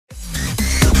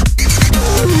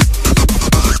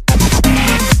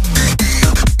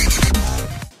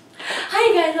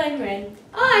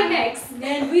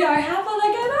We are half of the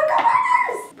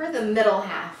kindergartners! We're the middle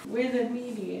half. We're the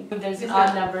median. There's an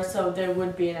odd number, so there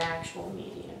would be an actual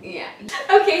median. Yeah.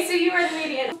 Okay, so you are the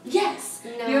median. Yes.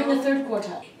 No. You're in the third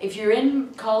quartile. If you're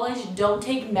in college, don't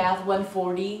take math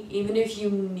 140, even if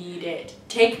you need it.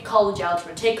 Take college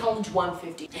algebra. Take college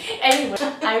 150. Anyway,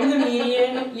 I'm the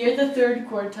median. You're the third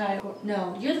quartile.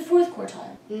 No, you're the fourth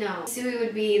quartile. No. Suey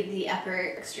would be the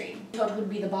upper extreme. Toto would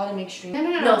be the bottom extreme. No.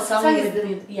 No, Sangi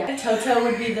would be, yeah. Toto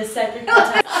would be the second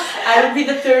quartile. I would be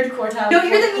the third quartile. No,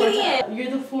 you're the median. Quartile.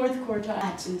 You're the fourth quartile.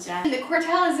 And the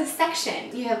quartile is a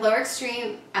section. You have lower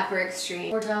extreme, upper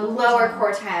extreme, Quartile, lower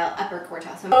quartile, upper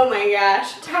quartile. So, oh my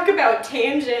gosh. Talk about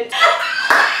tangent.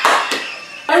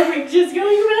 Are we just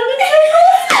going around in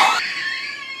circles?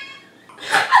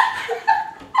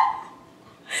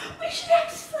 We should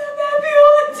act so happy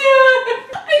all the time.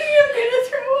 I think I'm gonna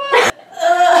throw up.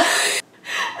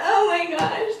 Oh my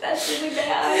gosh, that's really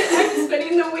bad. I'm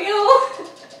spinning the wheel.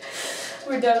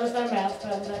 We're done with our math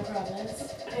puns, I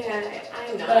promise. Yeah,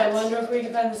 I'm not. But I wonder if we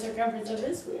can find the circumference of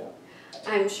this wheel.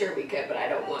 I'm sure we could, but I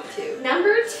don't want to.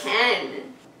 Number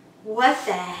 10. What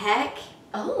the heck?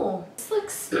 Oh. This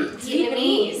looks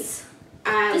Vietnamese.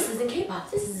 This isn't Kpop,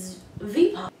 this is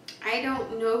Vpop. I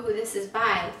don't know who this is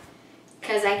by,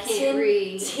 because I can't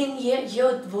read. Tin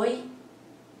Yo Voi.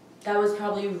 That was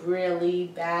probably really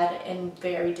bad and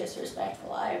very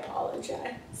disrespectful. I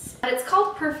apologize. But it's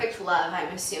called Perfect Love,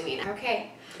 I'm assuming.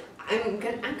 Okay. I'm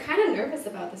kind of nervous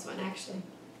about this one, actually.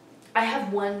 I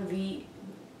have one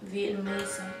Vietnamese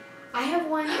song. I have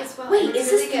one as well. Wait, is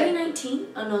this 319?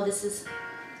 Oh no, this is...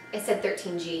 It said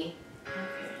 13G.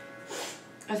 Okay.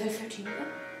 Are there 13 of them?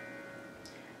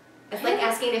 It's like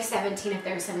asking if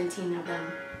there are 17 of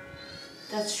them.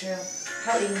 That's true.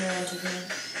 How ignorant of me.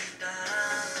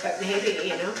 But maybe,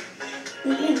 you know.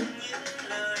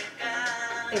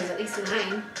 There's at least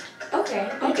 9. Okay.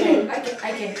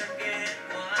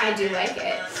 I do like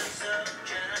it.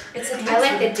 It's a dance. I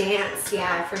like the dance,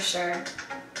 yeah, for sure.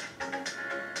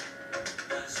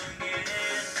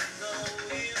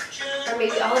 Or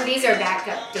maybe all of these are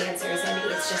backup dancers and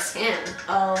maybe it's just him.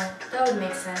 Oh, that would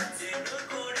make sense.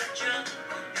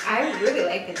 I really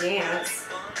like the dance.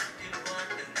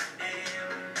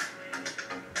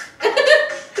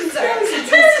 Sorry, that was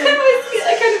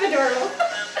kind of adorable.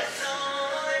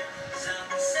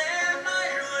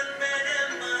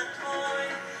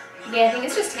 Yeah, I think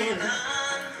it's just him.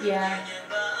 Yeah.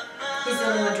 He's the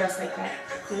only one dressed like that.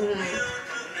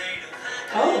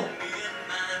 Oh.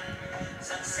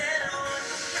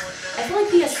 I feel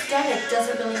like the aesthetic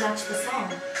doesn't really match the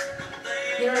song.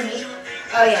 You know what I mean?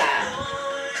 Oh yeah,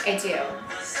 I do.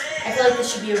 I feel like this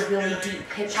should be a really deep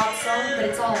hip-hop song, but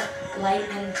it's all light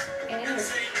and... It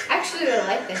is. Actually, I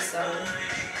like this song.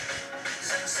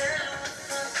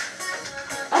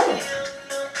 Oh.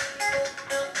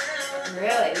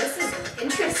 Really? This is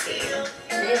interesting.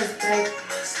 It is, but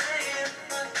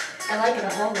I like it a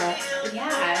whole lot.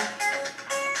 Yeah.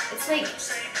 It's like...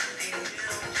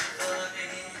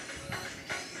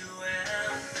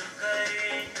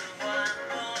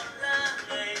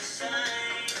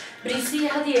 But you see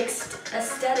how the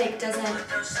aesthetic doesn't...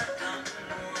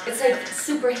 It's like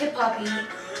super hip-hop-y.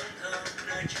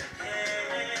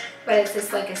 But it's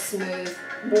just like a smooth...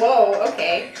 Whoa,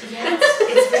 okay. Yeah,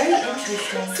 it's very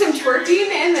interesting. Some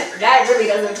twerking and that really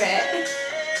doesn't fit.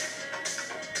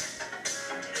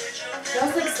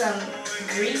 Smells like some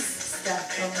grease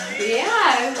stuff going on.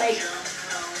 Yeah, like...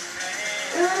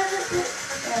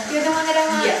 You're the one that I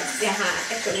want? Yes. Yeah,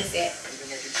 I couldn't see it.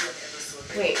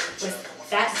 Wait, was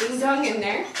that ding dong in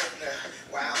there?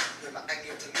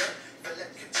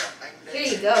 Here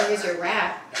you go, here's your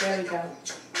rap. There we go.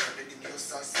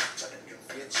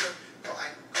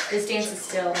 This dance is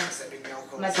still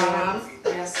my jam.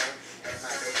 Yeah.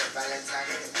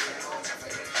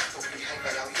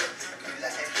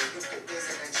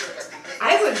 I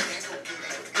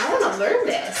want to learn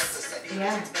this.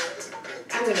 Yeah.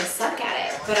 I'm going to suck at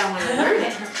it, but I want to learn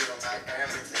it.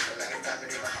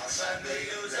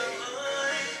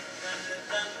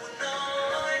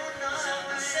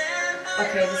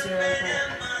 Okay, this is really cool.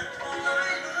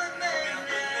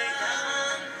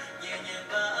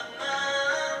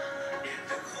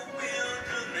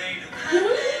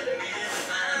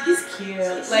 He's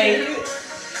cute. Like,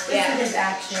 yeah, his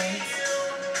actions.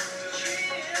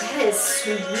 That is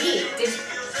sweet.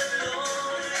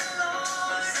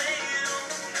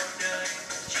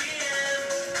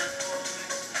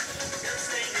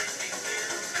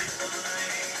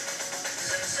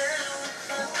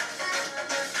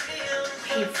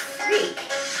 Hey, freak.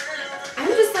 I'm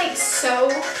just like so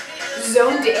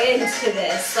zoned into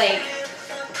this. Like,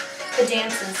 the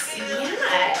dances.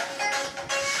 Yeah.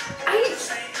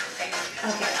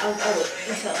 I'll wait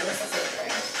until this is over.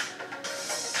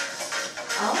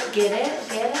 Oh, get it?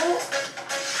 Get it?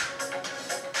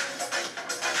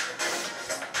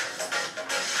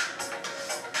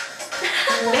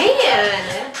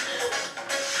 Man!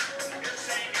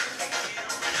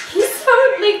 He's so,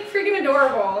 like, freaking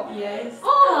adorable. Yes.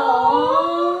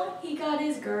 Aww. He got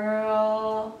his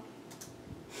girl.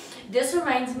 This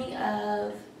reminds me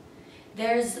of,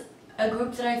 there's a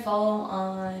group that I follow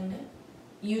on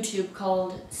YouTube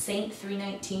called Saint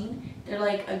 319. They're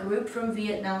like a group from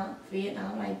Vietnam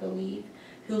I believe,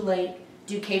 who like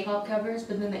do K-pop covers,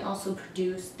 but then they also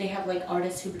they have like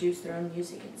artists who produce their own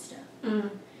music and stuff.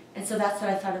 Mm. And so that's what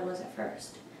I thought it was at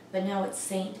first. But now it's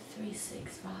Saint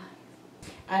 365.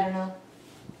 I don't know.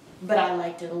 But I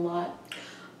liked it a lot.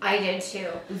 I did too.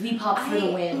 Vpop for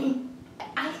the win.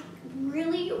 I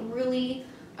really, really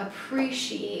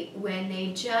appreciate when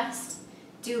they just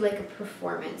do like a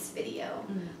performance video.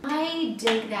 I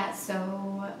dig that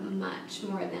so much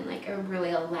more than like a really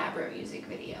elaborate music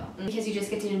video. Because you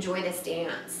just get to enjoy this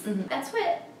dance. That's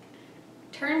what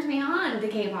turned me on to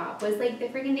K-pop, was like the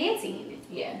freaking dancing.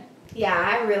 Yeah. Yeah,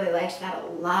 I really liked that a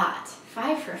lot.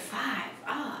 5 for 5.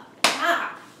 Oh, yeah.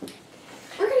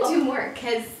 We're gonna do more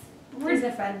because These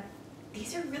are fun.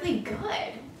 these are really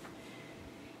good.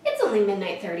 It's only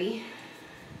midnight 30.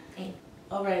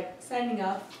 Alright, signing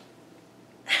off.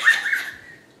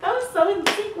 That was so in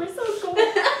sync. We're so cool.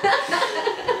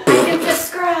 Like and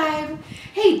subscribe.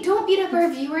 Hey, don't beat up our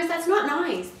viewers. That's not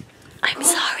nice. I'm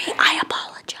sorry. I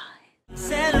apologize.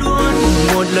 Sẽ luôn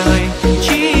một lời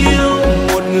chỉ yêu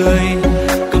một người,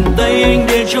 cầm tay anh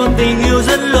để cho tình yêu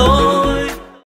dẫn lối.